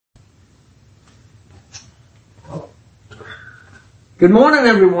Good morning,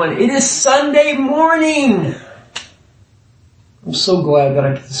 everyone. It is Sunday morning. I'm so glad that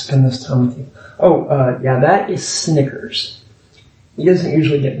I get to spend this time with you. Yeah, that is Snickers. He doesn't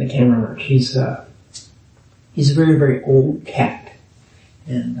usually get in the camera much. He's a very, very old cat,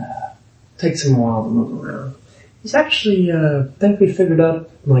 and takes him a while to move around. He's actually, I think we figured out,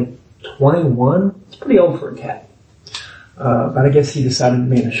 21. It's pretty old for a cat. But I guess he decided to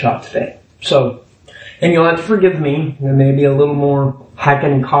be in the shop today. So, and you'll have to forgive me. There may be a little more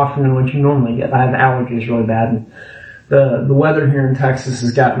hacking and coughing than what you normally get. I have allergies really bad, and the weather here in Texas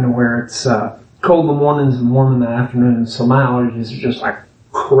has gotten to where it's cold in the mornings and warm in the afternoons, so my allergies are just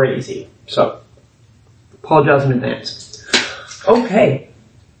crazy. So, apologize in advance. Okay.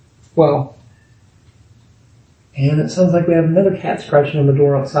 Well, and it sounds like we have another cat scratching on the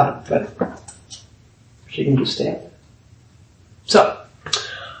door outside, but she can just stay up there. So,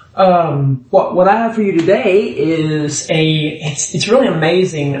 what I have for you today is it's really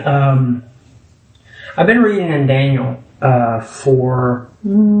amazing. I've been reading in Daniel, for,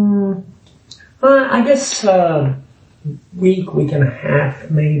 I guess, week and a half,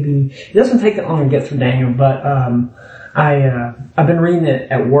 maybe. It doesn't take that long to get through Daniel, but, I've been reading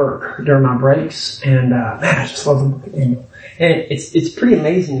it at work during my breaks, and, man, I just love the book of Daniel. And it's pretty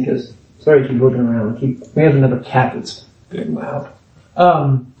amazing because, sorry to keep looking around, we have another cat that's being loud.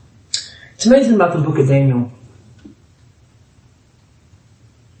 It's amazing about the book of Daniel.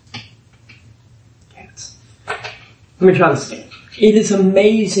 Cats. Let me try this again. It is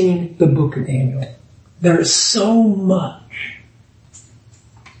amazing, the book of Daniel. There is so much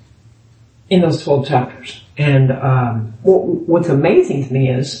in those 12 chapters. And what's amazing to me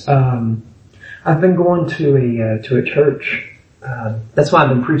is I've been going to a church. That's why I've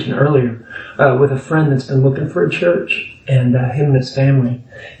been preaching earlier with a friend that's been looking for a church, and him and his family.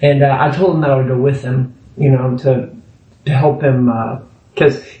 And I told him that I would go with him, to help him,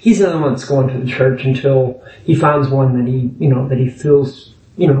 because he's the only one that's going to the church until he finds one that he feels,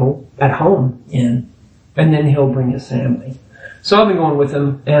 at home in, and then he'll bring his family. So I've been going with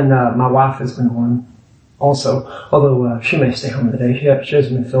him, and my wife has been going also, although she may stay home today. She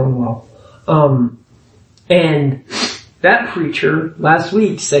hasn't been feeling well. And that preacher last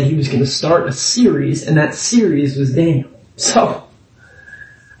week said he was going to start a series, and that series was Daniel. So,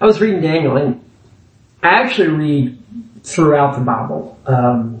 I was reading Daniel, and I actually read throughout the Bible.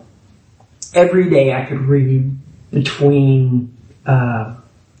 Every day I could read between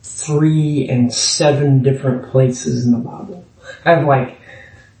 3 and 7 different places in the Bible. I have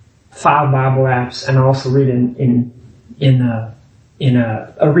 5 Bible apps, and I also read in a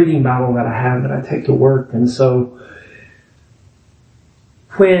reading Bible that I have that I take to work. And so,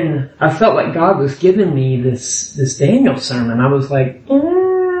 when I felt like God was giving me this Daniel sermon, I was like,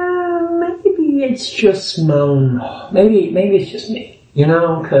 maybe it's just maybe it's just me,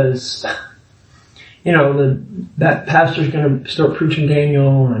 cause, that pastor's gonna start preaching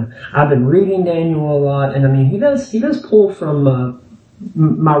Daniel, and I've been reading Daniel a lot, and I mean, he does pull from,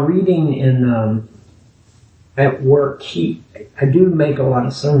 my reading in, at work. I do make a lot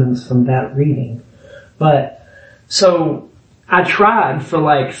of sermons from that reading, but, so, I tried for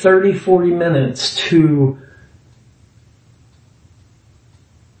 30, 40 minutes to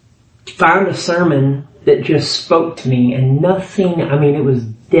find a sermon that just spoke to me, and nothing, it was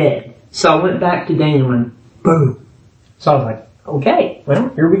dead. So I went back to Daniel and boom. So I was like, okay, well,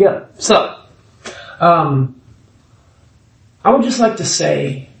 here we go. So, I would just like to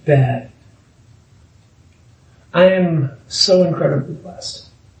say that I am so incredibly blessed.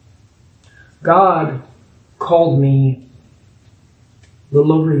 God called me a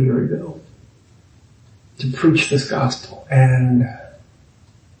little over a year ago to preach this gospel, and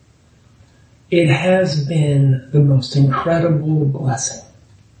it has been the most incredible blessing.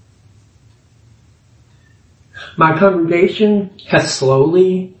 My congregation has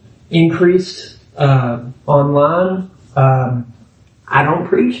slowly increased online. I don't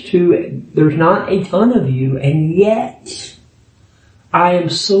preach to, there's not a ton of you, and yet I am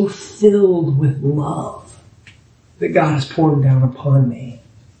so filled with love that God has poured down upon me.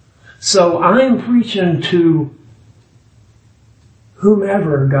 So I am preaching to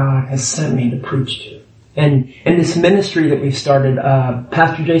whomever God has sent me to preach to. And this ministry that we started,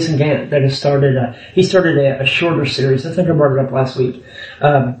 Pastor Jason Gant, that has started, he started a shorter series. I think I brought it up last week.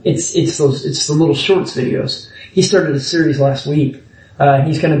 It's the little shorts videos. He started a series last week.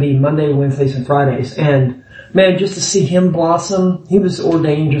 He's gonna be Monday, Wednesdays, and Fridays. And man, just to see him blossom, he was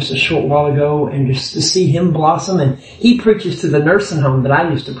ordained just a short while ago, and just to see him blossom, and he preaches to the nursing home that I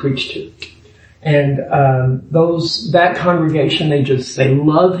used to preach to. And, that congregation, they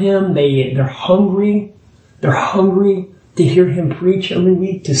love him, they're hungry to hear him preach every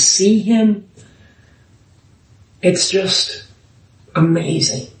week, to see him. It's just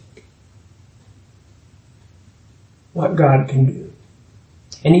amazing what God can do.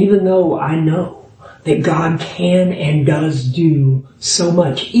 And even though I know that God can and does do so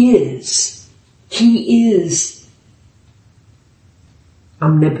much, He is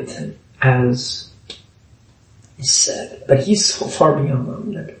omnipotent, as is said. But He's so far beyond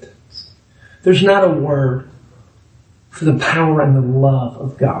omnipotence. There's not a word for the power and the love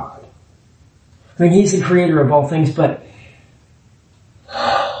of God. I mean, He's the creator of all things, but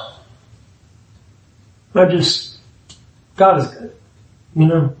God is good. You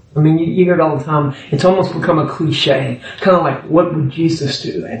know? I mean, you hear it all the time. It's almost become a cliche. Kind of like, what would Jesus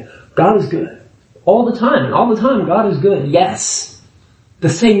do? And God is good. All the time. And all the time, God is good. Yes. The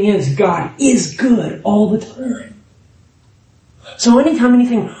thing is, God is good all the time. So anytime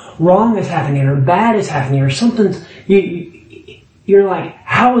anything wrong is happening or bad is happening or something's, you're like,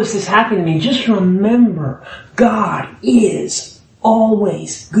 how is this happening to me? Just remember, God is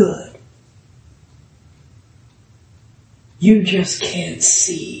always good. You just can't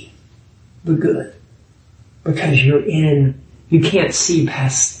see the good because you can't see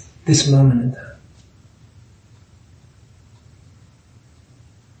past this moment in time.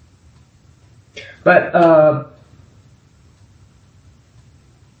 But,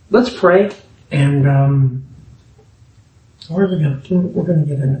 let's pray and, we're gonna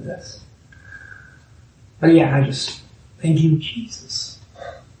get into this. But yeah, I just thank you, Jesus,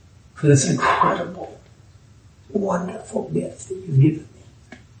 for this incredible, wonderful gift that you've given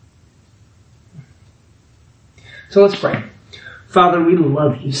me. So let's pray. Father, we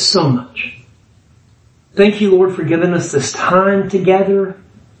love you so much. Thank you, Lord, for giving us this time together.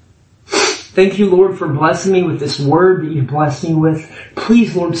 Thank you, Lord, for blessing me with this word that you blessed me with.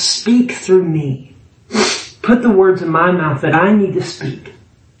 Please, Lord, speak through me. Put the words in my mouth that I need to speak.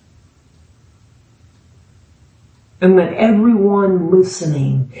 And let everyone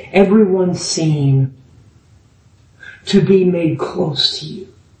listening, everyone seeing, to be made close to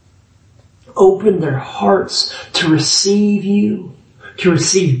you. Open their hearts to receive you, to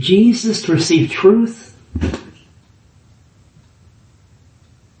receive Jesus, to receive truth.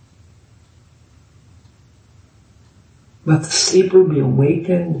 Let the sleeper be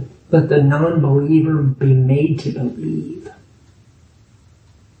awakened. Let the non-believer be made to believe.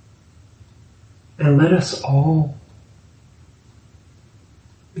 And let us all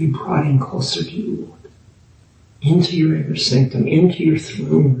be brought in closer to you, Lord. Into your inner sanctum, into your throne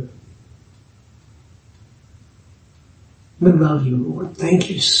room. We love you, Lord. Thank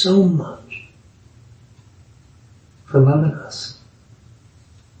you so much for loving us.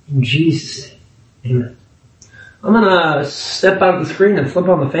 In Jesus' name, amen. I'm gonna step out of the screen and flip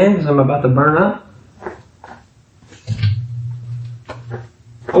on the fan because I'm about to burn up.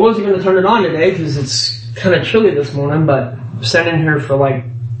 I wasn't gonna turn it on today because it's kind of chilly this morning, but I'm sitting in here for like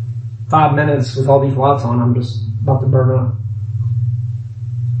 5 minutes with all these lights on. I'm just about to burn up.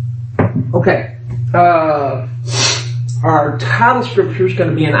 Okay. Our title scripture is going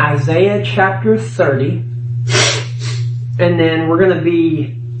to be in Isaiah chapter 30. And then we're going to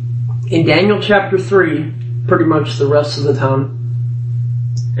be in Daniel chapter 3 pretty much the rest of the time.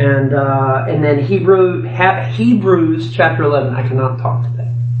 And then Hebrews chapter 11. I cannot talk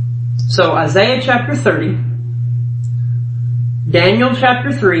today. So Isaiah chapter 30, Daniel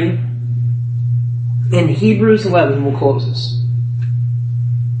chapter 3, and Hebrews 11 will close us.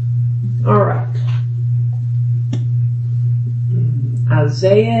 Alright.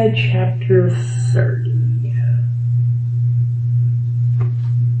 Isaiah chapter 30.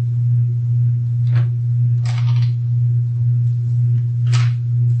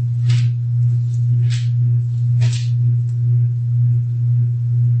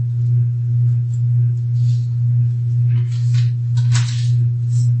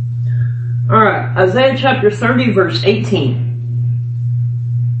 Alright, Isaiah chapter 30 verse 18.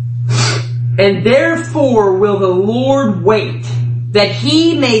 And therefore will the Lord wait, that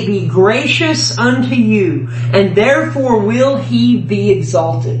he may be gracious unto you, and therefore will he be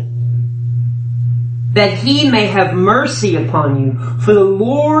exalted, that he may have mercy upon you. For the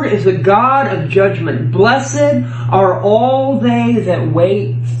Lord is a God of judgment. Blessed are all they that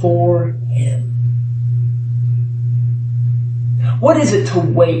wait for him. What is it to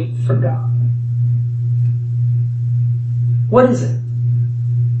wait for God? What is it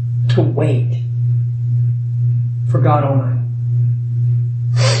to wait for God Almighty?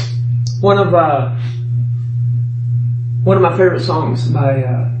 One of my favorite songs by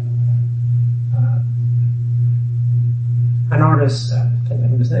an artist, I can't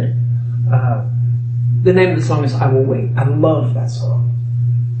think of his name, The name of the song is I Will Wait. I love that song.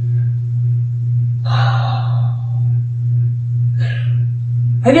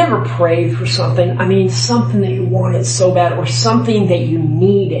 Have you ever prayed for something? I mean, something that you wanted so bad, or something that you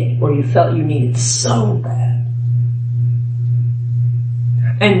needed, or you felt you needed so bad.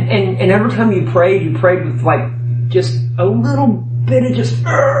 And every time you prayed with like just a little bit of just, you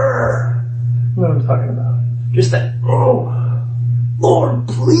know what I'm talking about? Just that, oh, Lord,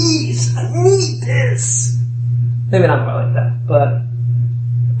 please, I need this. Maybe not quite like that, but,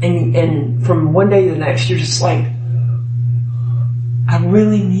 and from one day to the next, you're just like, I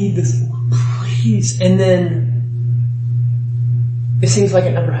really need this, Lord, please. And then it seems like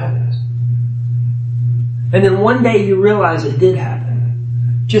it never happens. And then one day you realize it did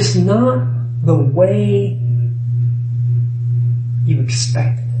happen. Just not the way you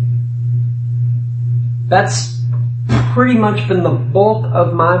expected it. That's pretty much been the bulk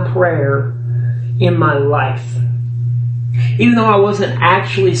of my prayer in my life. Even though I wasn't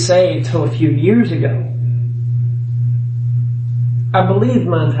actually saved till a few years ago, I believed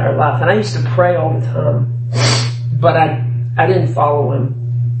my entire life, and I used to pray all the time, but I didn't follow Him.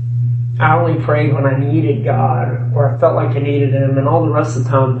 I only prayed when I needed God, or I felt like I needed Him, and all the rest of the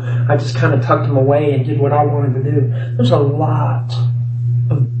time, I just kind of tucked Him away and did what I wanted to do. There's a lot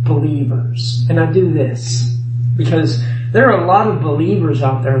of believers, and I do this because there are a lot of believers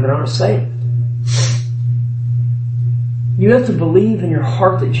out there that aren't saved. You have to believe in your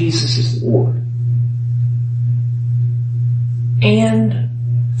heart that Jesus is Lord. And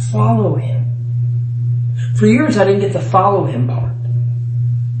follow Him. For years I didn't get the follow Him part.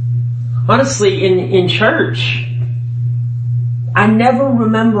 Honestly, in church, I never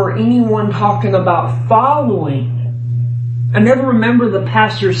remember anyone talking about following. I never remember the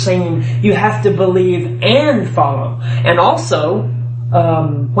pastor saying you have to believe and follow. And also,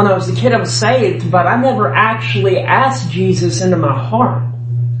 when I was a kid I was saved, but I never actually asked Jesus into my heart.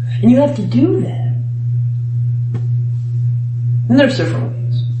 And you have to do that. And there's different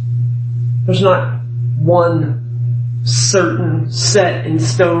ways. There's not one certain set in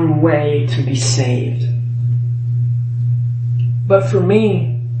stone way to be saved. But for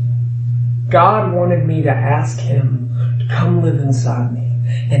me, God wanted me to ask Him to come live inside me.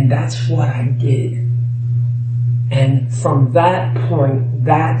 And that's what I did. And from that point,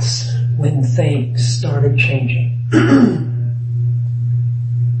 that's when things started changing.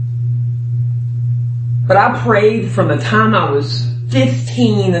 But I prayed from the time I was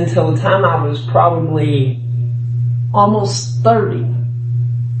 15 until the time I was probably almost 30.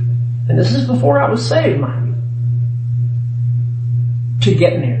 And this is before I was saved, mind you, to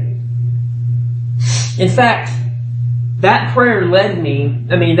get married. In fact, that prayer led me,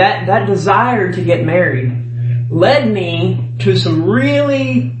 that desire to get married led me to some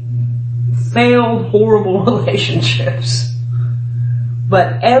really failed, horrible relationships.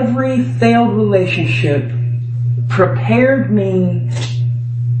 But every failed relationship prepared me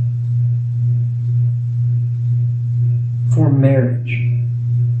for marriage.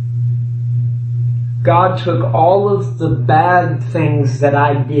 God took all of the bad things that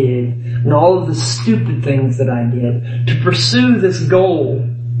I did and all of the stupid things that I did to pursue this goal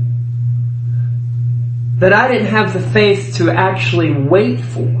that I didn't have the faith to actually wait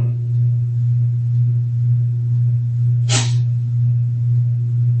for.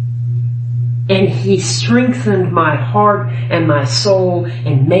 And He strengthened my heart and my soul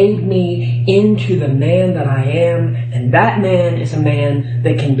and made me into the man that I am. And that man is a man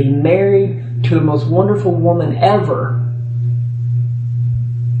that can be married to the most wonderful woman ever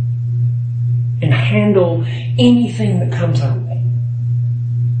and handle anything that comes our way.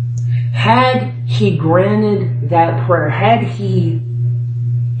 Had He granted that prayer, had He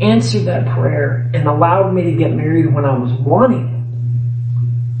answered that prayer and allowed me to get married when I was wanting it,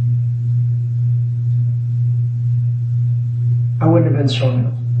 I wouldn't have been strong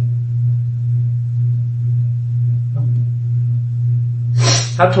enough.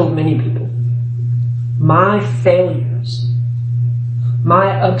 I've told many people, my failures,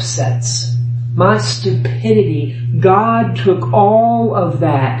 my upsets, my stupidity, God took all of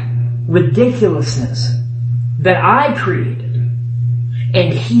that ridiculousness that I created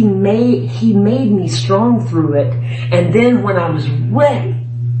and He made me strong through it. And then when I was ready,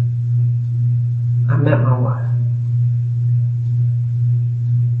 I met my wife.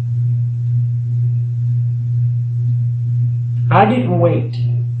 I didn't wait.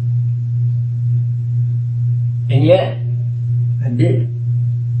 And yet, I did.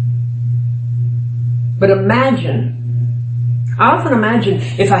 But I often imagine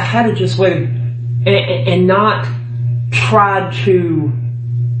if I had just waited and not tried to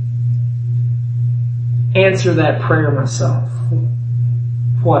answer that prayer myself.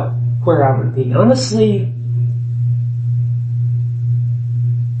 Where I would be. Honestly,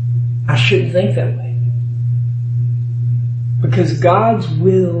 I shouldn't think that way. Because God's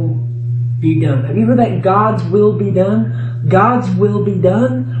will be done. Have you heard that? God's will be done? God's will be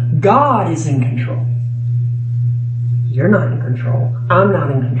done. God is in control. You're not in control. I'm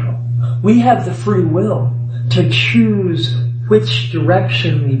not in control. We have the free will to choose which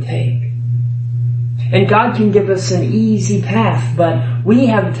direction we take. And God can give us an easy path, but we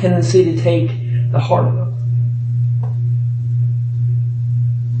have a tendency to take the hard road.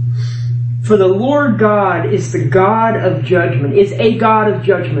 For the Lord God is the God of judgment, is a God of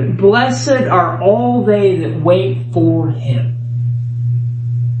judgment. Blessed are all they that wait for Him.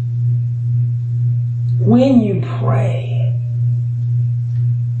 When you pray,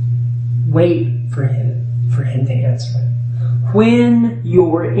 wait for Him to answer it. When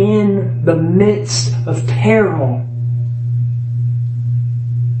you're in the midst of peril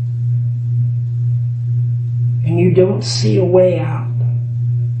and you don't see a way out,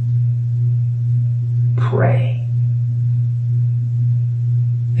 pray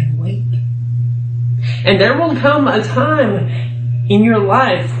and wait. And there will come a time in your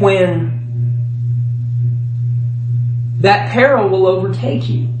life when that peril will overtake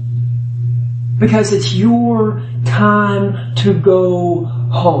you. Because it's your time to go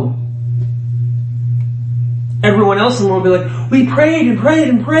home. Everyone else in the world will be like, we prayed and prayed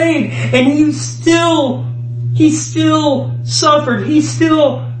and prayed, and he still suffered, he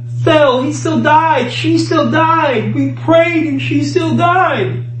still fell, he still died, she still died, we prayed and she still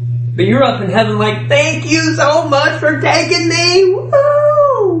died. But you're up in heaven like, thank you so much for taking me,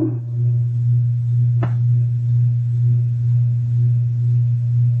 woo!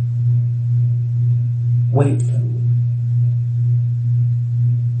 Wait.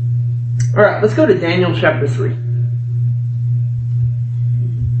 Alright, let's go to Daniel chapter 3.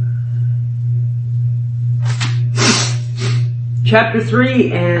 Chapter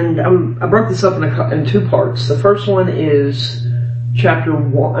 3, and I broke this up in two parts. The first one is chapter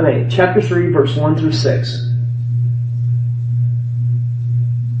 3, verse 1 through 6.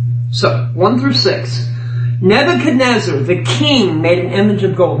 So, 1 through 6. Nebuchadnezzar, the king, made an image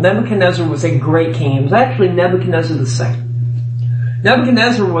of gold. Nebuchadnezzar was a great king. It was actually Nebuchadnezzar II.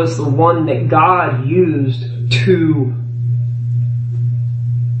 Nebuchadnezzar was the one that God used to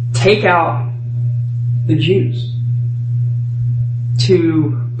take out the Jews,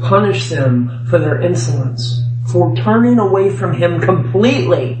 to punish them for their insolence, for turning away from Him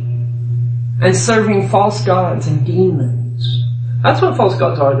completely and serving false gods and demons. That's what false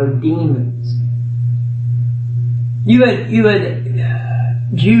gods are. They're demons. You had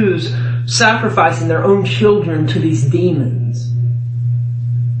Jews sacrificing their own children to these demons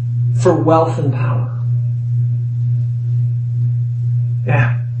for wealth and power.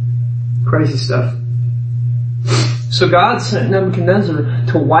 Yeah. Crazy stuff. So God sent Nebuchadnezzar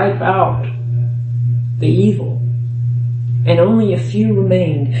to wipe out the evil. And only a few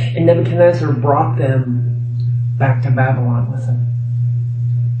remained, and Nebuchadnezzar brought them back to Babylon with him.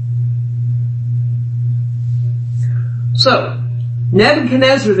 So,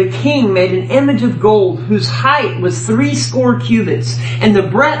 Nebuchadnezzar the king made an image of gold whose height was 80 cubits and the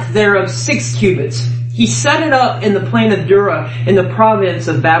breadth thereof 6 cubits. He set it up in the plain of Dura in the province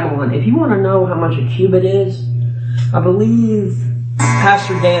of Babylon. If you want to know how much a cubit is, I believe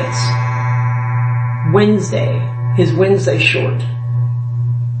Pastor Dance his Wednesday short,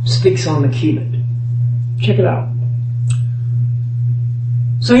 speaks on the cubit. Check it out.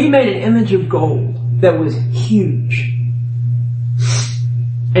 So he made an image of gold that was huge.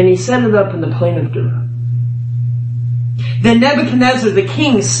 And he set it up in the plain of Dura. Then Nebuchadnezzar the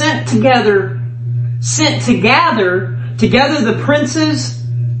king sent to gather together the princes,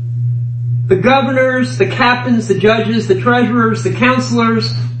 the governors, the captains, the judges, the treasurers, the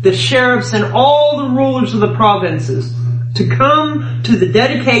counselors, the sheriffs, and all the rulers of the provinces to come to the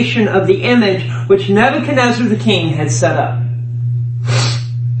dedication of the image which Nebuchadnezzar the king had set up.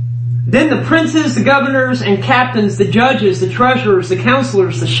 Then the princes, the governors and captains, the judges, the treasurers, the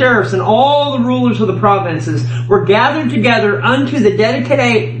counselors, the sheriffs, and all the rulers of the provinces were gathered together unto the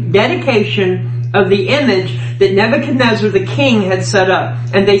dedication of the image that Nebuchadnezzar the king had set up.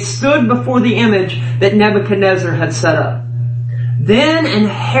 And they stood before the image that Nebuchadnezzar had set up. Then an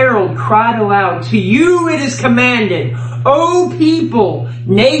herald cried aloud, to you it is commanded, O people,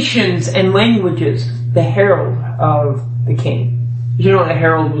 nations, and languages, the herald of the king. You know, the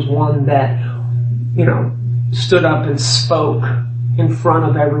herald was one that, stood up and spoke in front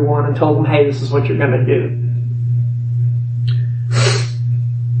of everyone and told them, hey, this is what you're going to do.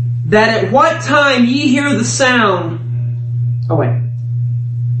 that at what time ye hear the sound,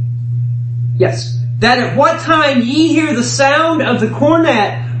 that at what time ye hear the sound of the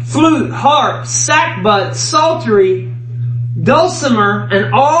cornet, flute, harp, sackbut, psaltery, dulcimer,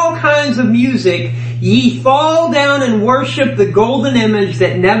 and all kinds of music, ye fall down and worship the golden image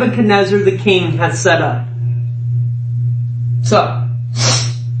that Nebuchadnezzar the king hath set up. So,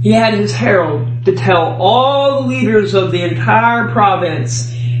 he had his herald to tell all the leaders of the entire province,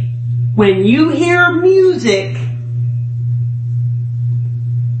 when you hear music,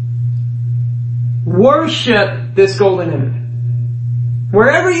 worship this golden image.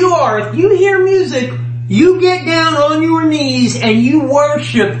 Wherever you are, if you hear music, you get down on your knees and you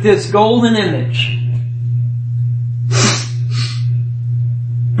worship this golden image.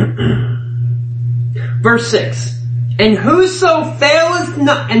 Verse 6. And whoso falleth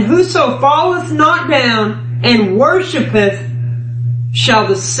not down and worshipeth shall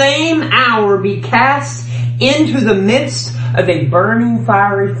the same hour be cast into the midst of a burning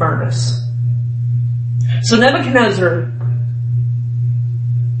fiery furnace. So Nebuchadnezzar,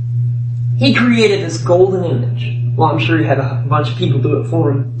 he created this golden image. Well, I'm sure he had a bunch of people do it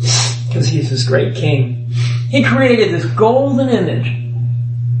for him because he's this great king. He created this golden image,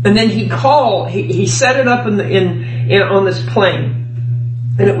 and then he set it up on this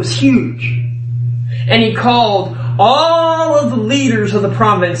plain, and it was huge. And he called all of the leaders of the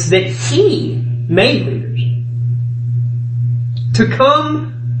province that he made leaders to come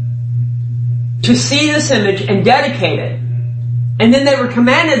to see this image and dedicate it. And then they were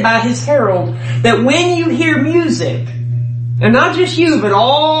commanded by his herald that when you hear music, and not just you, but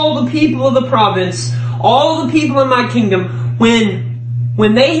all the people of the province, all the people in my kingdom,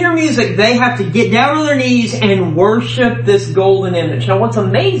 when they hear music, they have to get down on their knees and worship this golden image. Now what's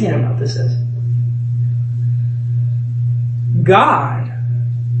amazing about this is, God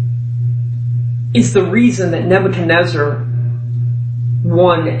is the reason that Nebuchadnezzar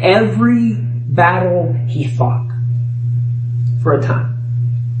won every battle he fought for a time.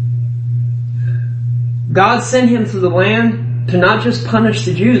 God sent him through the land to not just punish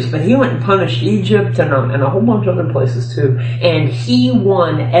the Jews, but he went and punished Egypt and a whole bunch of other places too. And he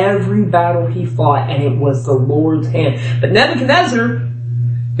won every battle he fought, and it was the Lord's hand. But Nebuchadnezzar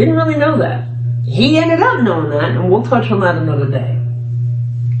didn't really know that. He ended up knowing that, and we'll touch on that another day.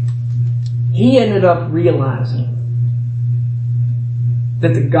 He ended up realizing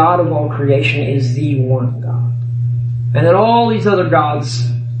that the God of all creation is the one God. And that all these other gods,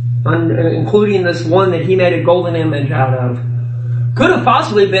 including this one that he made a golden image out of, could have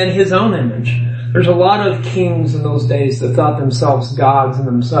possibly been his own image. There's a lot of kings in those days that thought themselves gods in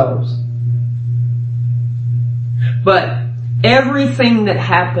themselves. But everything that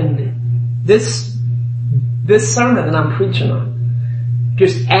happened, this sermon that I'm preaching on,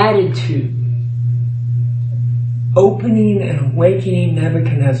 just added to opening and awakening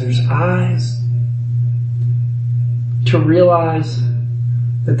Nebuchadnezzar's eyes to realize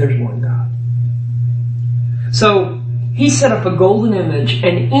that there's one God. So he set up a golden image,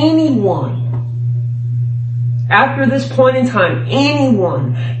 and anyone, after this point in time,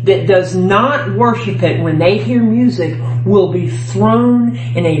 anyone that does not worship it when they hear music will be thrown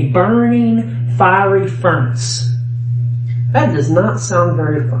in a burning fiery furnace. That does not sound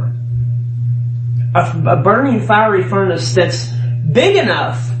very fun. A burning fiery furnace that's big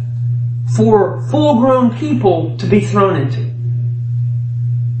enough for full-grown people to be thrown into.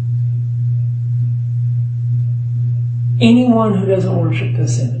 Anyone who doesn't worship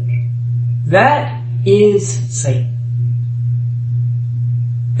this image, that is Satan.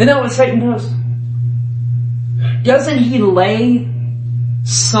 Isn't that what Satan does? Doesn't he lay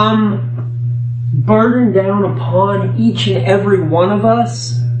some burden down upon each and every one of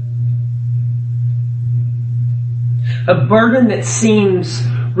us? A burden that seems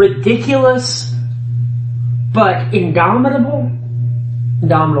ridiculous, but indomitable.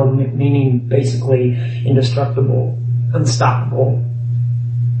 Indomitable meaning basically indestructible, unstoppable.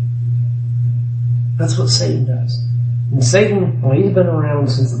 That's what Satan does. And Satan, well, he's been around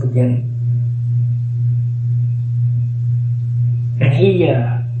since the beginning. And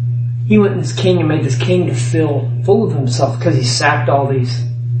he went in this king and made this kingdom full of himself because he sacked all these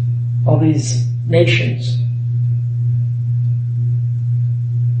nations.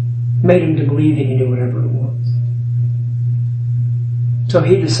 Made him to believe he can do whatever he wants. So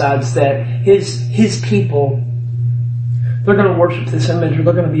he decides that his people, they're going to worship this image, or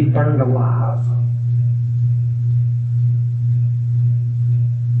they're going to be burned alive.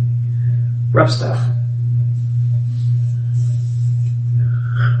 Rough stuff.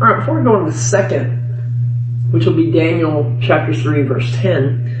 Alright, before we go on to the second, which will be Daniel chapter 3 verse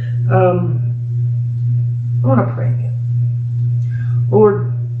 10, I want to pray again.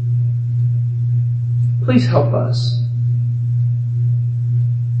 Lord, please help us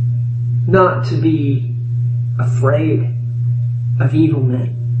not to be afraid of evil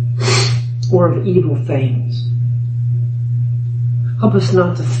men or of evil things. Help us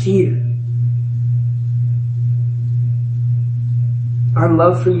not to fear our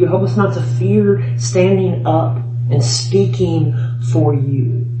love for you. Help us not to fear standing up and speaking for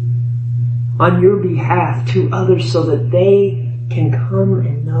you on your behalf to others so that they can come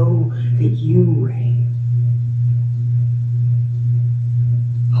and know that you reign.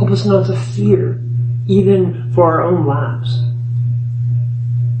 Help us not to fear even for our own lives,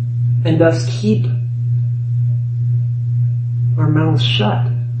 and thus keep our mouths shut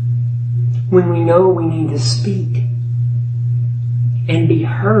when we know we need to speak and be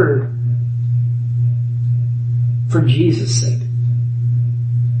heard for Jesus' sake.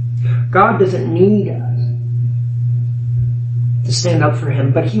 God doesn't need us to stand up for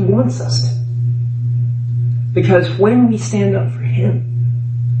Him, but He wants us to. Because when we stand up for Him,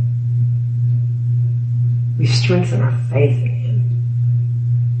 we strengthen our faith in Him.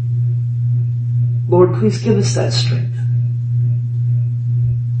 Lord, please give us that strength.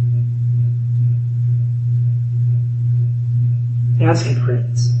 Ask and pray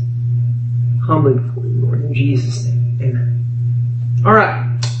this humbly before you, Lord, in Jesus' name. Amen. Alright.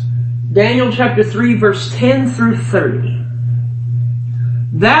 Daniel chapter 3 verse 10 through 30.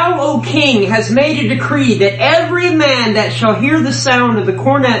 Thou, O king, hast made a decree that every man that shall hear the sound of the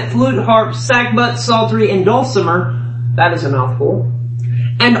cornet, flute, harp, sackbut, psaltery, and dulcimer, that is a mouthful,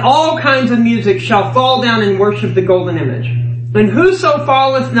 and all kinds of music shall fall down and worship the golden image. And whoso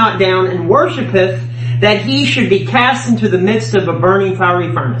falleth not down and worshipeth, that he should be cast into the midst of a burning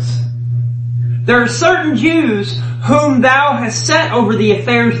fiery furnace. There are certain Jews whom thou hast set over the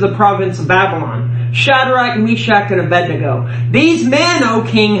affairs of the province of Babylon, Shadrach, Meshach, and Abednego. These men, O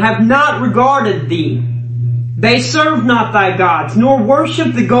king, have not regarded thee. They serve not thy gods, nor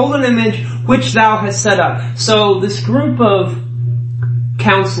worship the golden image which thou hast set up. So this group of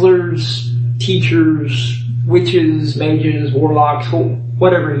counselors, teachers, witches, mages, warlocks,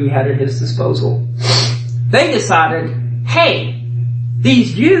 whatever he had at his disposal, they decided, hey,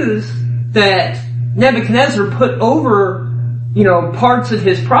 these Jews that Nebuchadnezzar put over, parts of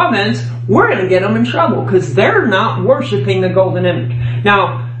his province, we're going to get them in trouble because they're not worshiping the golden image.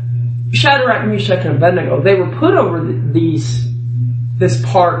 Now, Shadrach, Meshach, and Abednego, they were put over this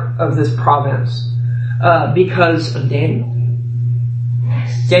part of this province because of Daniel.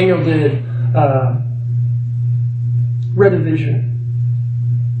 Daniel read a vision,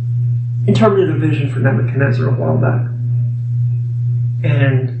 interpreted a vision for Nebuchadnezzar a while back.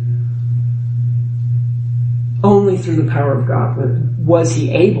 And only through the power of God was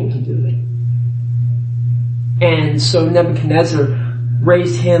he able to do it. And so Nebuchadnezzar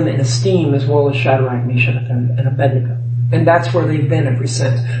raised him in esteem as well as Shadrach, Meshach, and Abednego. And that's where they've been ever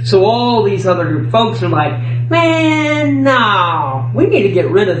since. So all these other folks are like, man, no, we need to get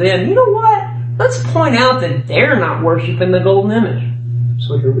rid of them. You know what? Let's point out that they're not worshiping the golden image.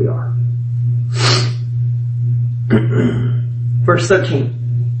 So here we are. Verse 13.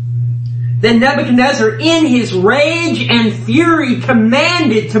 Then Nebuchadnezzar, in his rage and fury,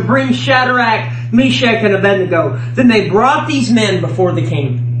 commanded to bring Shadrach, Meshach, and Abednego. Then they brought these men before the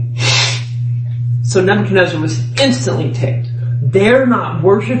king. So Nebuchadnezzar was instantly ticked. They're not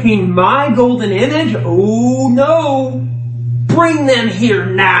worshiping my golden image? Oh no! Bring them here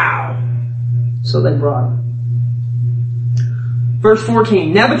now! So they brought them. Verse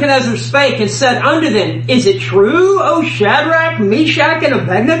 14, Nebuchadnezzar spake and said unto them, Is it true, O Shadrach, Meshach, and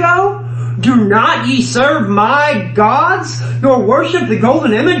Abednego? Do not ye serve my gods, nor worship the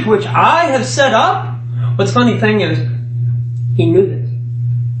golden image which I have set up? What's funny thing is, he knew this.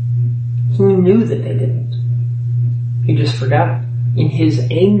 He knew that they didn't. He just forgot. In his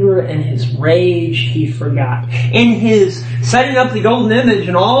anger and his rage, he forgot. In his setting up the golden image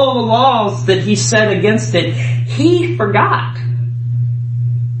and all the laws that he set against it, he forgot.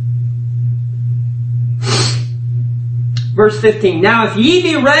 Verse 15, Now if ye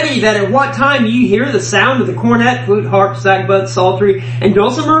be ready that at what time ye hear the sound of the cornet, flute, harp, sackbut, psaltery, and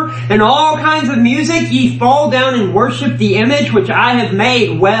dulcimer, and all kinds of music, ye fall down and worship the image which I have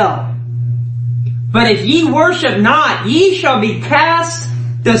made, well. But if ye worship not, ye shall be cast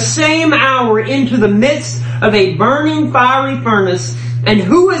the same hour into the midst of a burning fiery furnace. And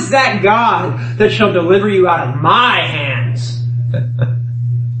who is that God that shall deliver you out of my hands?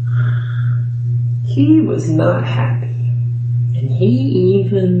 He was not happy. And he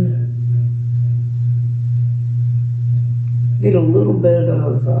even did a little bit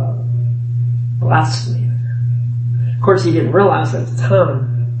of blasphemy there. Of course, he didn't realize it at the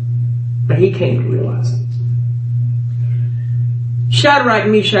time, but he came to realize it. Shadrach,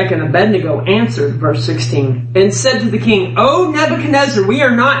 Meshach, and Abednego answered, verse 16, and said to the king, O Nebuchadnezzar, we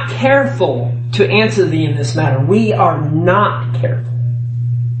are not careful to answer thee in this matter. We are not careful.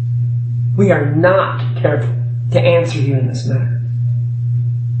 We are not careful to answer you in this matter.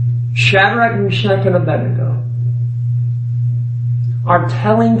 Shadrach, Meshach, and Abednego are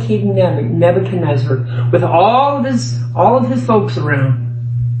telling King Nebuchadnezzar, with all of his folks around,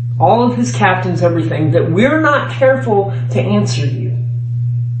 all of his captains, everything, that we're not careful to answer you.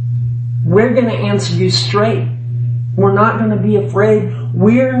 We're going to answer you straight. We're not going to be afraid.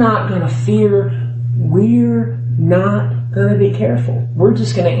 We're not going to fear. We're not going to be careful. We're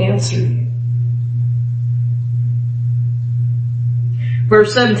just going to answer you.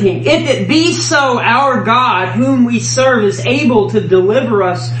 Verse 17, if it be so, our God, whom we serve, is able to deliver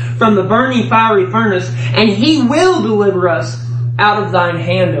us from the burning fiery furnace, and he will deliver us out of thine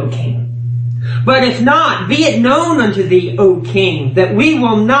hand, O king. But if not, be it known unto thee, O king, that we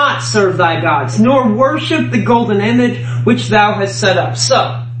will not serve thy gods, nor worship the golden image which thou hast set up.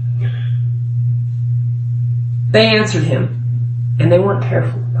 So, they answered him, and they weren't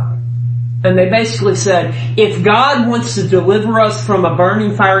careful about it. And they basically said, if God wants to deliver us from a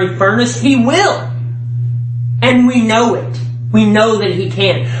burning fiery furnace, he will. And we know it. We know that he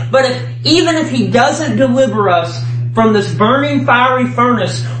can. But even if he doesn't deliver us from this burning fiery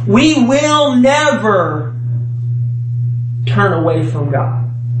furnace, we will never turn away from God.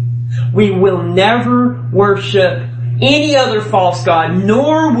 We will never worship any other false god,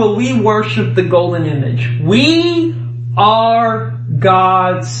 nor will we worship the golden image. We are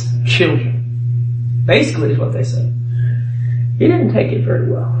God's children. Basically is what they said. He didn't take it very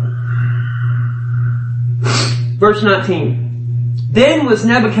well. Verse 19. Then was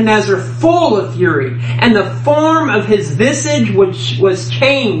Nebuchadnezzar full of fury, and the form of his visage which was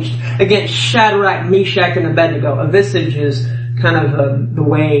changed against Shadrach, Meshach, and Abednego. A visage is kind of the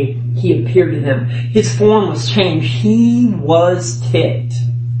way he appeared to them. His form was changed. He was ticked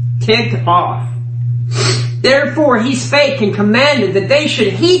off. Therefore he spake and commanded that they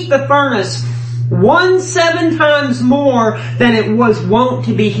should heat the furnace 17 times more than it was wont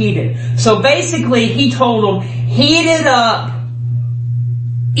to be heated. So basically he told them, heat it up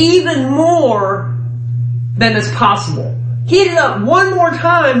even more than is possible. Heat it up one more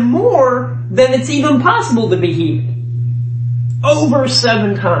time more than it's even possible to be heated. Over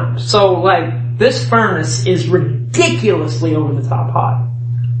 7 times. So like, this furnace is ridiculously over the top hot.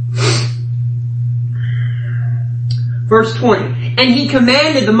 Verse 20. And he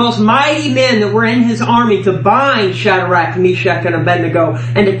commanded the most mighty men that were in his army to bind Shadrach, Meshach, and Abednego,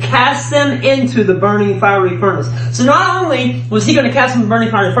 and to cast them into the burning fiery furnace. So not only was he going to cast them in the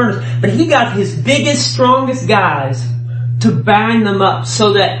burning fiery furnace, but he got his biggest, strongest guys to bind them up,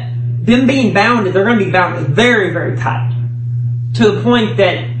 so that them being bounded, they're going to be bounded very, very tight. To the point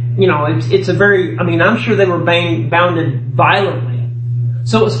that, it's a very, I'm sure they were bounded violently.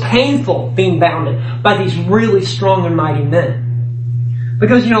 So it was painful being bounded by these really strong and mighty men.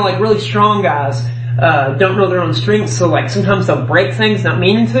 Because, really strong guys don't know their own strength, so sometimes they'll break things not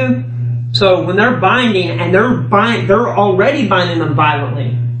meaning to. So when they're binding, and they're already binding them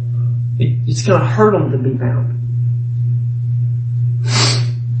violently, it's going to hurt them to be bound.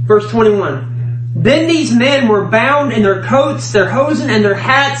 Verse 21. Then these men were bound in their coats, their hosen, and their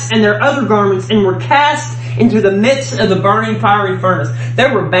hats, and their other garments, and were cast into the midst of the burning fiery furnace. They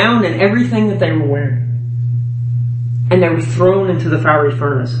were bound in everything that they were wearing. And they were thrown into the fiery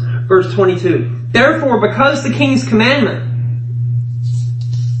furnace. Verse 22. Therefore, because the king's commandment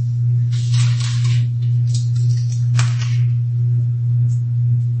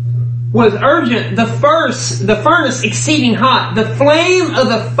was urgent, the furnace exceeding hot, the flame of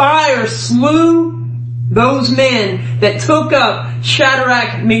the fire slew those men that took up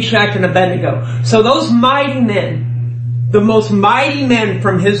Shadrach, Meshach, and Abednego. So those mighty men, the most mighty men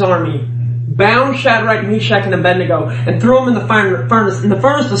from his army, bound Shadrach, Meshach, and Abednego and threw them in the furnace. And the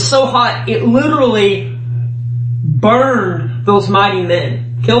furnace was so hot, it literally burned those mighty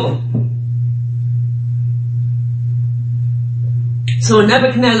men, killed them. So in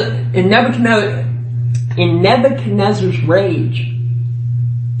Nebuchadnezzar's rage,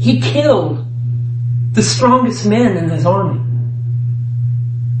 he killed the strongest men in his army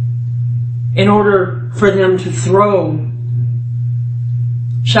in order for them to throw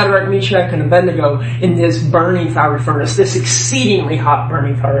Shadrach, Meshach, and Abednego in this burning fiery furnace, this exceedingly hot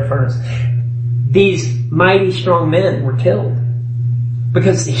burning fiery furnace. These mighty strong men were killed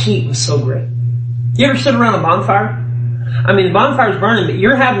because the heat was so great. You ever sit around a bonfire? I mean, the bonfire's burning, but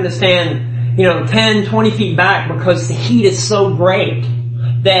you're having to stand, 10, 20 feet back because the heat is so great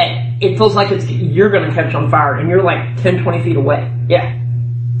that it feels like you're going to catch on fire, and you're like 10, 20 feet away. Yeah.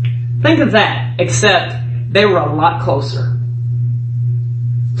 Think of that, except they were a lot closer.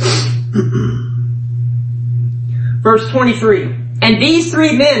 Verse 23. And these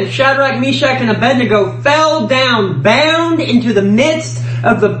three men, Shadrach, Meshach, and Abednego, fell down, bound into the midst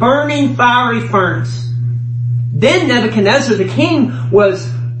of the burning fiery furnace. Then Nebuchadnezzar the king was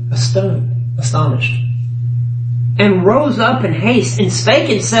astonished, and rose up in haste, and spake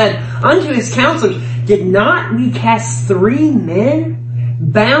and said unto his counselors, Did not we cast 3 men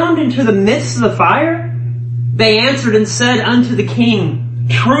bound into the midst of the fire? They answered and said unto the king,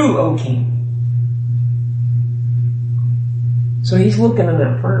 True, O king. So he's looking in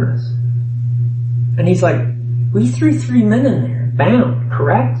that furnace, and he's like, we threw 3 men in there, bound,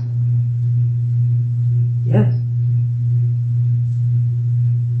 correct? Yes.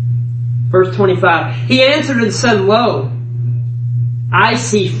 Verse 25, he answered and said, Lo, I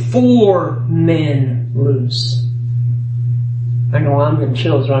see 4 men loose. I know I'm getting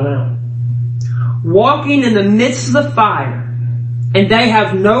chills right now. Walking in the midst of the fire, and they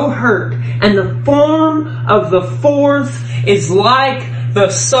have no hurt, and the form of the 4th is like the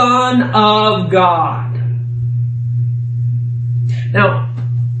Son of God. Now,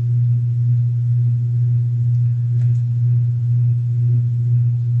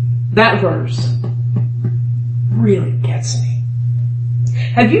 that verse really gets me.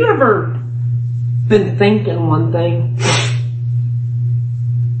 Have you ever been thinking one thing,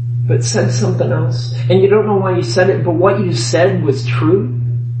 but said something else, and you don't know why you said it, but what you said was true,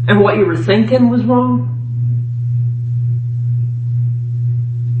 and what you were thinking was wrong?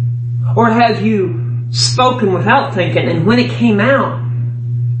 Or have you spoken without thinking, and when it came out,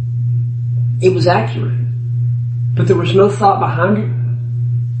 it was accurate, but there was no thought behind it?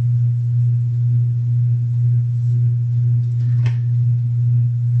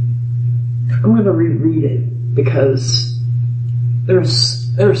 I'm going to reread it because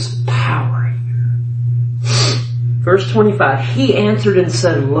there's power here. Verse 25, he answered and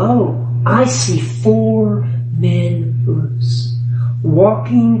said, Lo, I see 4 men loose,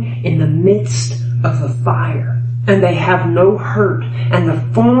 walking in the midst of the fire, and they have no hurt, and the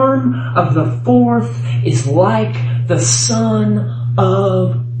form of the 4th is like the Son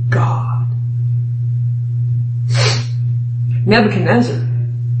of God. Nebuchadnezzar,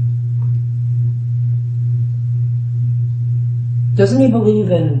 doesn't he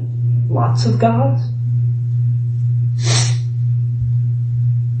believe in lots of gods?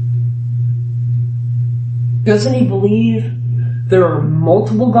 Doesn't he believe there are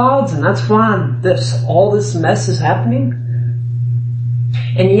multiple gods, and that's why all this mess is happening?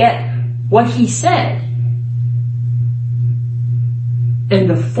 And yet, what he said, and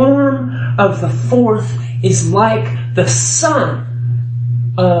the form of the 4th is like the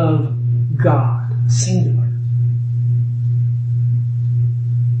Son of God, singular.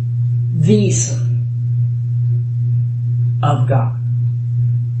 The Son of God.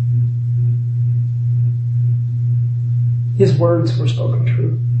 His words were spoken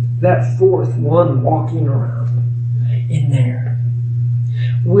true. That 4th one walking around in there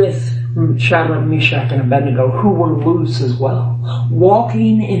with Shadrach, Meshach, and Abednego, who were loose as well,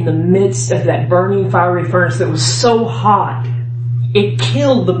 walking in the midst of that burning fiery furnace that was so hot it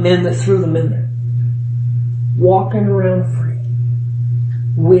killed the men that threw them in there. Walking around free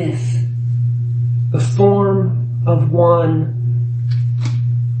with the form of one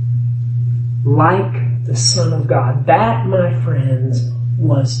like the Son of God. That, my friends,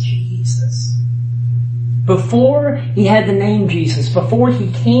 was Jesus. Before he had the name Jesus, before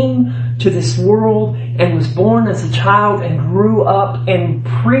he came to this world and was born as a child and grew up and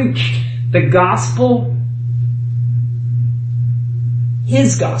preached the gospel,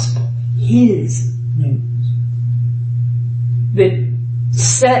 his gospel, his news, that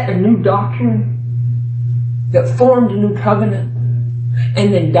set a new doctrine, that formed a new covenant,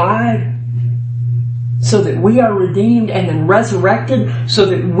 and then died so that we are redeemed, and then resurrected so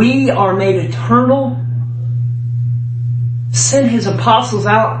that we are made eternal, sent his apostles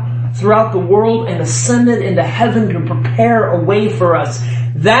out throughout the world and ascended into heaven to prepare a way for us.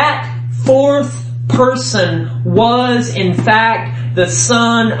 That 4th person was in fact the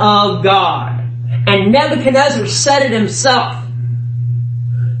Son of God. And Nebuchadnezzar said it himself.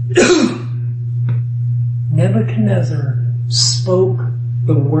 Nebuchadnezzar spoke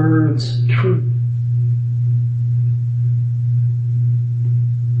the words true.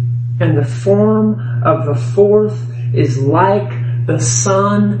 And the form of the 4th is like the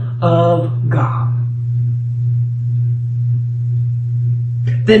Son of God.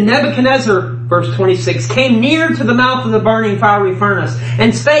 Then Nebuchadnezzar, verse 26, came near to the mouth of the burning fiery furnace,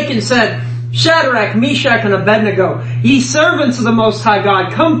 and spake and said, Shadrach, Meshach, and Abednego, ye servants of the Most High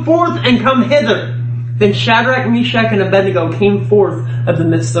God, come forth and come hither. Then Shadrach, Meshach, and Abednego came forth of the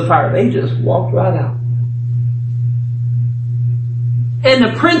midst of the fire. They just walked right out. And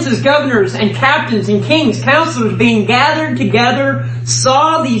the princes, governors, and captains, and kings, counselors, being gathered together,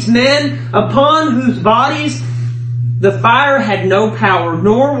 saw these men upon whose bodies the fire had no power,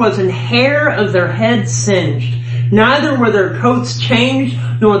 nor was an hair of their heads singed. Neither were their coats changed,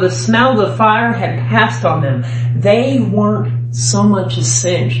 nor the smell of the fire had passed on them. They weren't so much as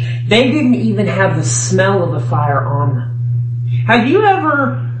singed. They didn't even have the smell of the fire on them. Have you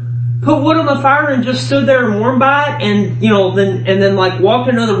ever put wood on the fire and just stood there and warmed by it and, then like walked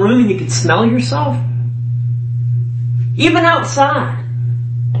into another room and you could smell yourself? Even outside.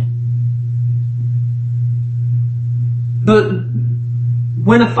 But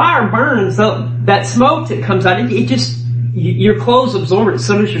when a fire burns, that smoke that comes out, it just, your clothes absorb it,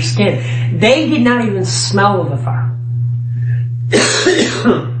 so does your skin. They did not even smell of the fire.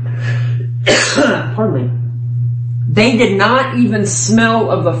 Pardon me. They did not even smell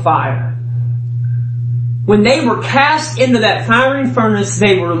of the fire. When they were cast into that fiery furnace,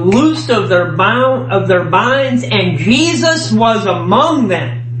 they were loosed of their binds, and Jesus was among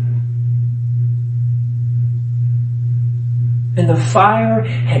them. And the fire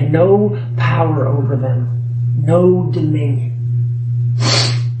had no power over them, no dominion.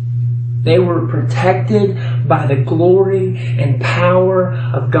 They were protected by the glory and power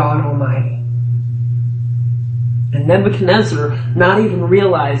of God Almighty. And Nebuchadnezzar, not even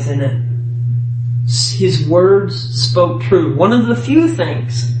realizing it, his words spoke true. One of the few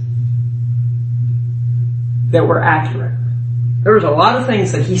things that were accurate. There was a lot of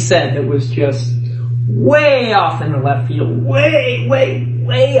things that he said that was just way off in the left field.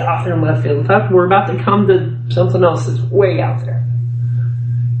 Way off in the left field. In fact, we're about to come to something else that's way out there.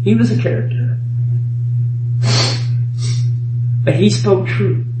 He was a character. But he spoke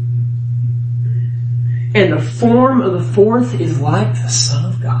true. And the form of the fourth is like the Son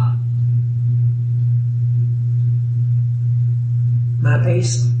of God. Not a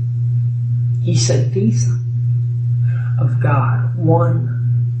son. He said the Son of God.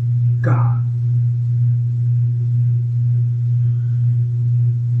 One God.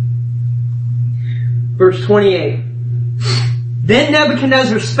 Verse 28. Then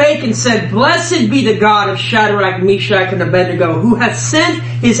Nebuchadnezzar spake and said, Blessed be the God of Shadrach, Meshach, and Abednego, who hath sent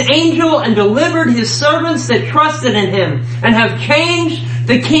his angel and delivered his servants that trusted in him, and have changed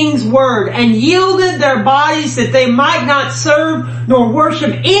the king's word, and yielded their bodies that they might not serve nor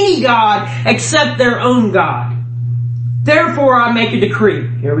worship any God except their own God. Therefore I make a decree.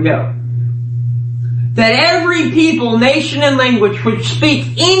 Here we go. That every people, nation, and language which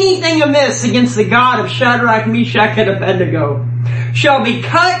speak anything amiss against the God of Shadrach, Meshach, and Abednego shall be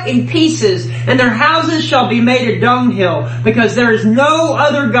cut in pieces, and their houses shall be made a dunghill, because there is no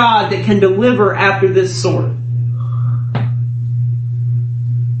other God that can deliver after this sort.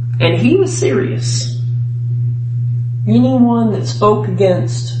 And he was serious. Anyone that spoke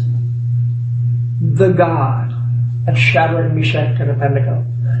against the God of Shadrach, Meshach, and Abednego,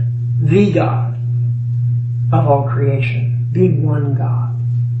 the God of all creation, the one God,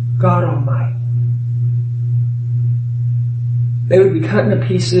 God Almighty, they would be cut into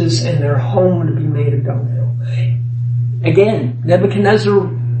pieces and their home would be made a dunghill. Again, Nebuchadnezzar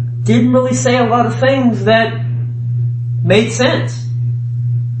didn't really say a lot of things that made sense.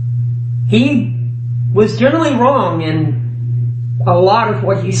 He was generally wrong in a lot of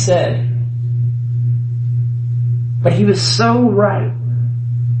what he said. But he was so right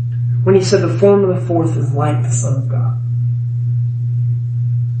when he said the form of the fourth is like the Son of God.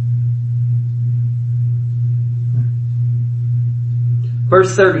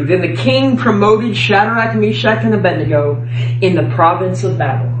 Verse 30, Then the king promoted Shadrach, Meshach, and Abednego in the province of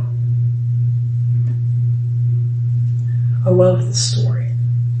Babylon. I love this story.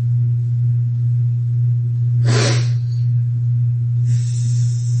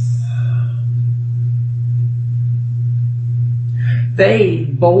 They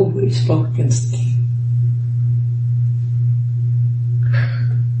boldly spoke against the king.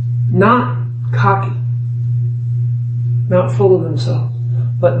 Not cocky, not full of themselves,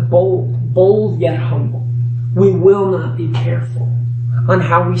 but bold yet humble. We will not be careful on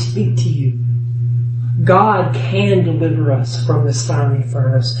how we speak to you. God can deliver us from this fiery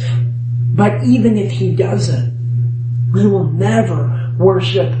furnace, but even if He doesn't, we will never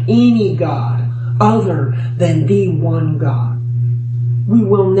worship any God other than the one God. We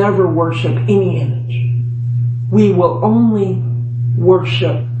will never worship any image. We will only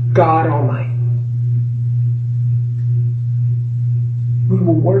worship God Almighty. We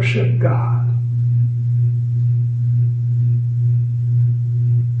will worship God.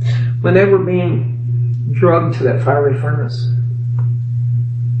 When they were being drugged to that fiery furnace,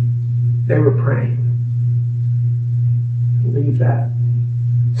 they were praying. Leave that.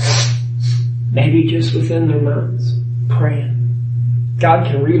 Maybe just within their minds, praying. God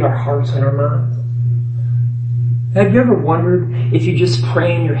can read our hearts and our minds. Have you ever wondered if you just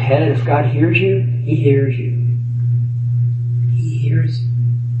pray in your head, if God hears you? He hears you. He hears you.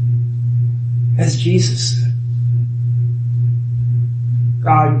 As Jesus said,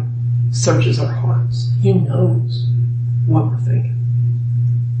 God searches our hearts. He knows what we're thinking.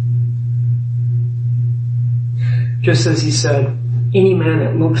 Just as he said, any man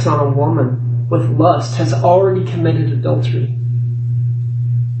that looks on a woman with lust has already committed adultery.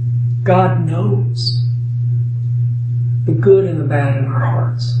 God knows the good and the bad in our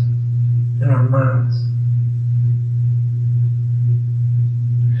hearts and our minds.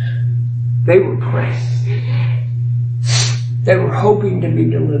 They were praying. They were hoping to be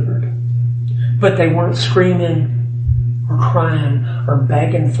delivered. But they weren't screaming or crying or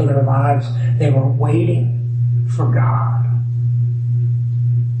begging for their lives. They were waiting for God.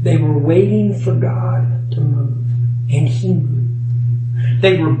 They were waiting for God to move. And He moved.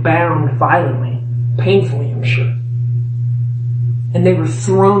 They were bound violently, painfully, I'm sure. And they were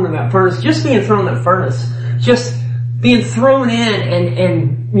thrown in that furnace. Just being thrown in that furnace, just being thrown in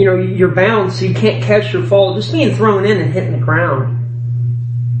and you know, you're bound so you can't catch your fall. Just being thrown in and hitting the ground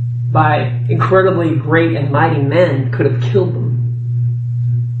by incredibly great and mighty men could have killed them.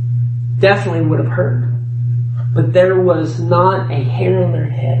 Definitely would have hurt. But there was not a hair on their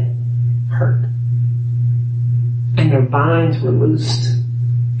head hurt. And their binds were loosed.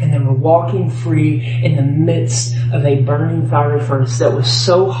 And they were walking free in the midst of a burning fiery furnace that was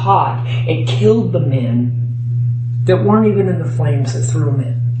so hot it killed the men that weren't even in the flames that threw them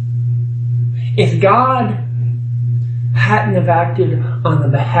in. If God hadn't have acted on the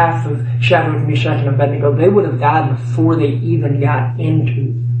behalf of Shadrach, Meshach, and Abednego, they would have died before they even got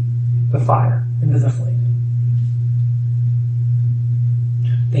into the fire, into the flame.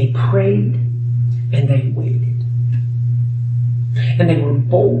 They prayed and they waited. And they were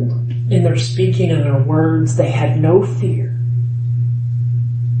bold in their speaking and their words. They had no fear.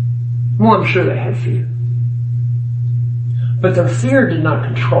 Well, I'm sure they had fear. But their fear did not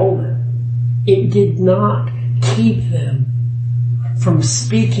control them. It did not keep them from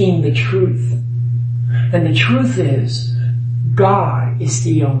speaking the truth. And the truth is, God is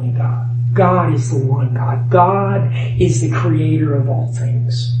the only God. God is the one God. God is the creator of all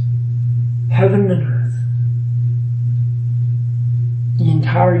things. Heaven and earth. The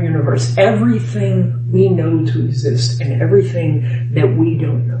entire universe. Everything we know to exist and everything that we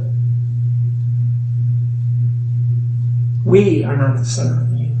don't know. We are not the center of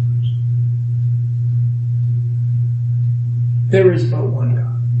the universe. There is but one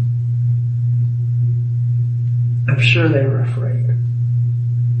God. I'm sure they were afraid.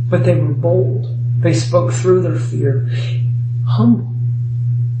 But they were bold. They spoke through their fear. Humble.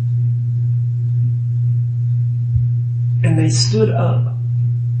 And they stood up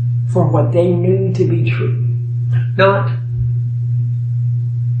for what they knew to be true.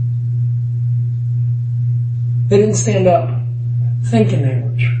 They didn't stand up thinking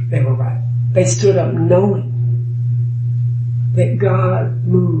they were right. They stood up knowing that God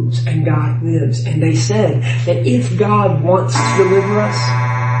moves and God lives. And they said that if God wants to deliver us,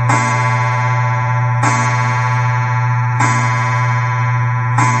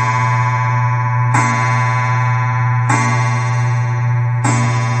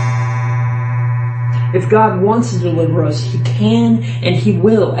 if God wants to deliver us, He can and He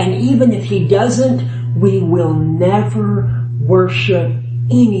will. And even if He doesn't, we will never worship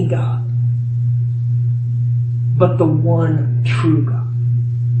any God but the one true God.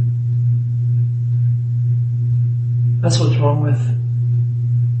 That's what's wrong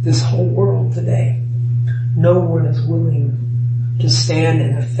with this whole world today. No one is willing to stand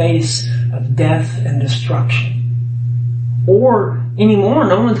in the face of death and destruction. Or anymore,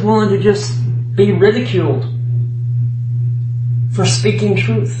 no one's willing to just be ridiculed for speaking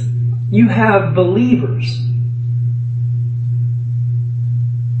truth. You have believers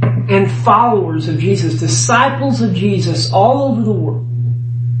and followers of Jesus, disciples of Jesus all over the world,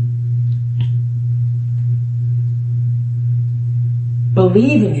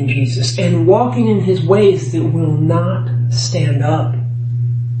 believing in Jesus and walking in His ways that will not stand up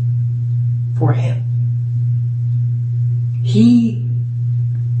for Him. He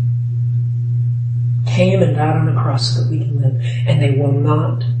came and died on the cross so that we can live, and they will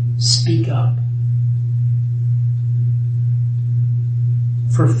not speak up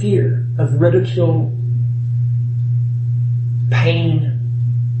for fear of ridicule, pain,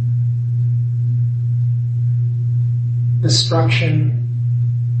 destruction,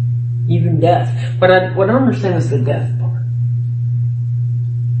 even death. What I don't understand is the death part.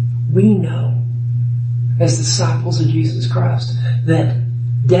 We know, as disciples of Jesus Christ, that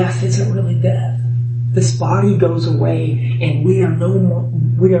death isn't really death. This body goes away, and we are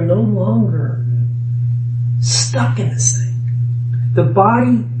no longer stuck in this thing. The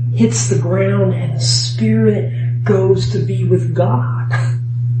body hits the ground, and the spirit goes to be with God.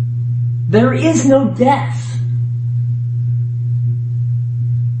 There is no death.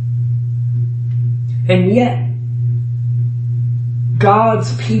 And yet,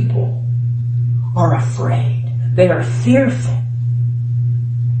 God's people are afraid. They are fearful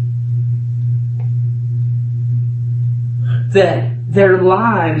that their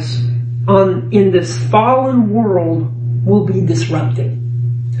lives in this fallen world will be disrupted.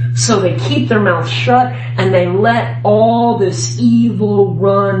 So they keep their mouth shut and they let all this evil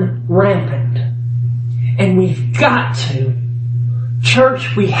run rampant. And we've got to.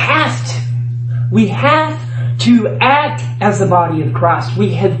 Church, we have to. We have to act as the body of Christ.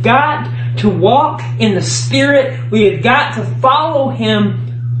 We have got to walk in the Spirit. We have got to follow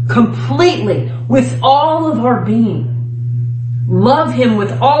Him completely with all of our being. Love Him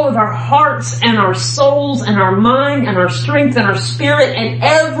with all of our hearts and our souls and our mind and our strength and our spirit and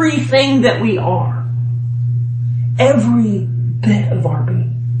everything that we are. Every bit of our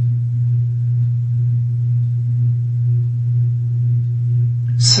being.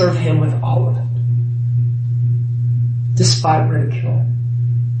 Serve Him with all of it. Despite ridicule.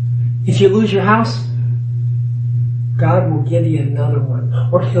 If you lose your house, God will give you another one.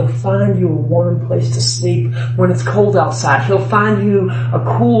 Or He'll find you a warm place to sleep when it's cold outside. He'll find you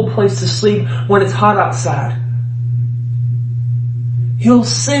a cool place to sleep when it's hot outside. He'll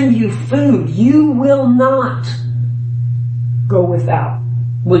send you food. You will not go without.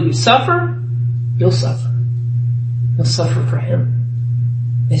 Will you suffer? You'll suffer. You'll suffer for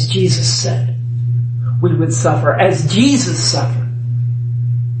Him. As Jesus said, we would suffer. As Jesus suffered.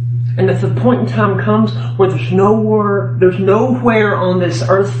 And if the point in time comes where there's nowhere on this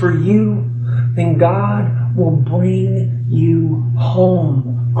earth for you, then God will bring you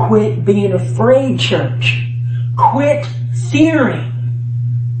home. Quit being afraid, church. Quit fearing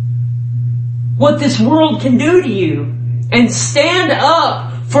what this world can do to you, and stand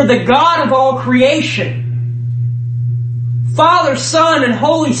up for the God of all creation. Father, Son, and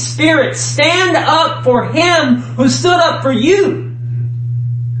Holy Spirit, stand up for Him who stood up for you.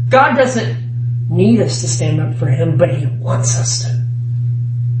 God doesn't need us to stand up for Him, but He wants us to.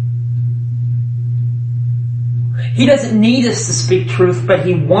 He doesn't need us to speak truth, but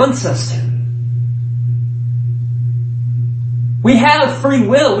He wants us to. We have free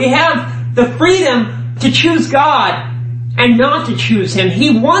will. We have the freedom to choose God and not to choose Him.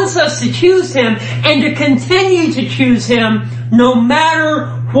 He wants us to choose Him and to continue to choose Him no matter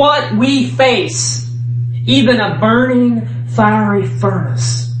what we face. Even a burning, fiery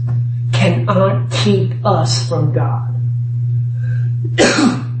furnace cannot keep us from God.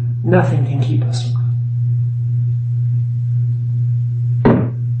 Nothing can keep us from God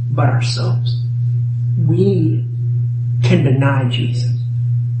but ourselves. We can deny Jesus.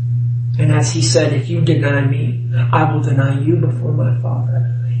 And as He said, if you deny me, I will deny you before my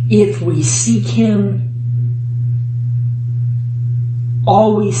Father. If we seek Him,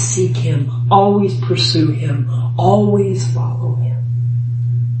 always seek Him, always pursue Him, always follow Him,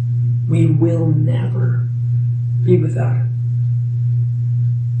 we will never be without Him.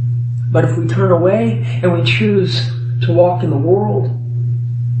 But if we turn away and we choose to walk in the world,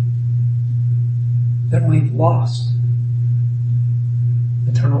 then we've lost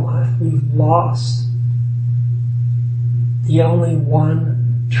eternal life. We've lost the only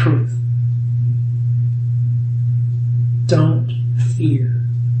one truth. Don't fear.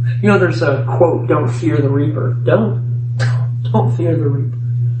 You know, there's a quote, don't fear the reaper. Don't fear the reaper.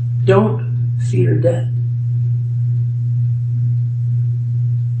 Don't fear death.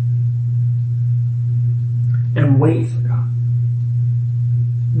 And wait for God.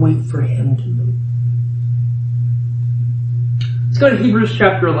 Wait for Him to move. Let's go to Hebrews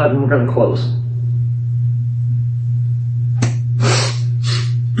chapter 11. We're going to close.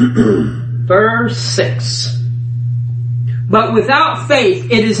 Verse 6. But without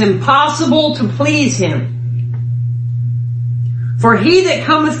faith it is impossible to please Him. For he that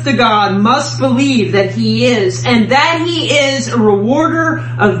cometh to God must believe that he is, and that he is a rewarder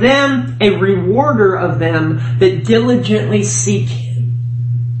of them that diligently seek him.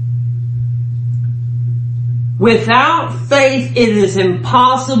 Without faith it is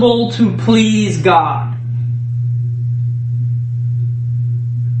impossible to please God.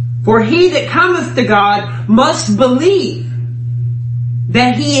 For he that cometh to God must believe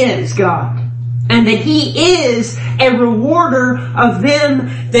that he is God, and that he is a rewarder of them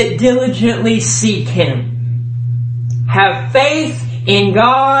that diligently seek him. Have faith in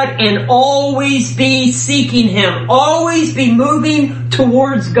God and always be seeking him. Always be moving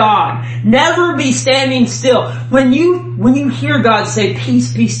towards God. Never be standing still. When you hear God say,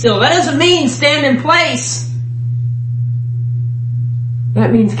 peace, be still, that doesn't mean stand in place.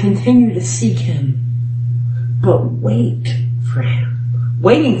 That means continue to seek him, but wait for him.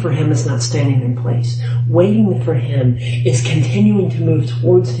 Waiting for him is not standing in place. Waiting for him is continuing to move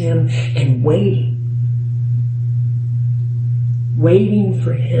towards him and waiting. Waiting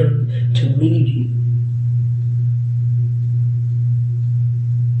for him to lead you.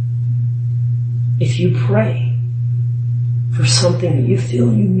 If you pray for something that you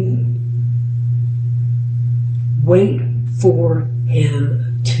feel you need, wait for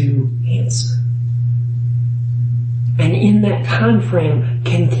him to answer. And in that time frame,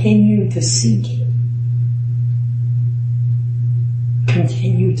 continue to seek him.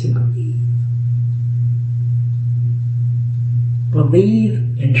 Continue to believe. Believe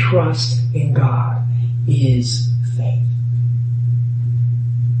and trust in God is faith.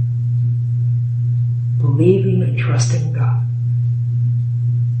 Believing and trusting God.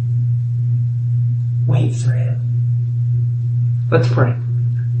 Wait for him. Let's pray.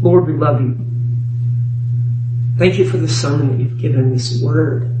 Lord, we love you. Thank you for the Son that you've given, this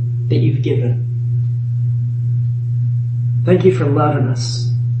word that you've given. Thank you for loving us.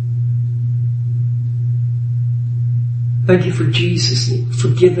 Thank you for Jesus, for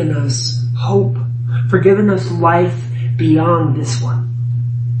giving us hope, for giving us life beyond this one,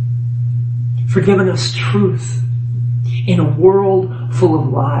 for giving us truth in a world full of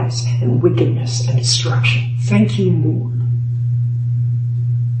lies and wickedness and destruction. Thank you, Lord,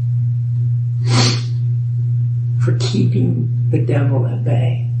 for keeping the devil at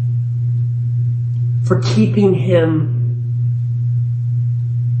bay, for keeping him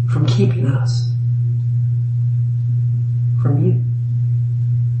from keeping us from you.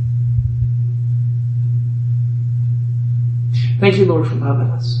 Thank you, Lord, for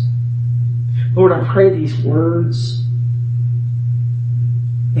loving us. Lord, I pray these words,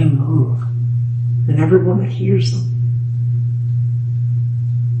 they move, and everyone that hears them,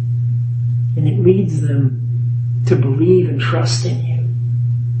 and it leads them to believe and trust in you,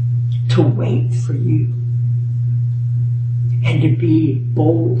 to wait for you, and to be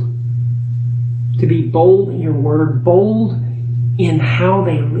bold in your word, bold in how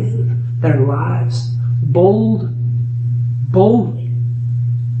they live their lives, boldly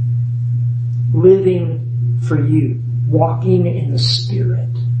living for you, walking in the Spirit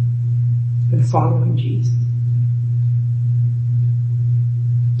and following Jesus.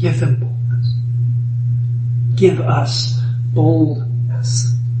 Give them boldness. Give us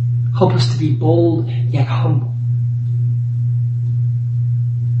boldness. Help us to be bold yet humble.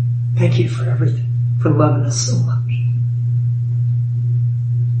 Thank you for everything, for loving us so much.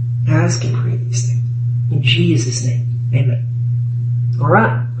 I ask and pray these things in Jesus' name. Amen. All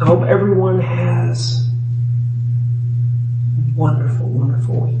right. I hope everyone has a wonderful,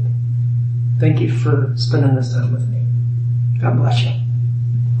 wonderful week. Thank you for spending this time with me. God bless you.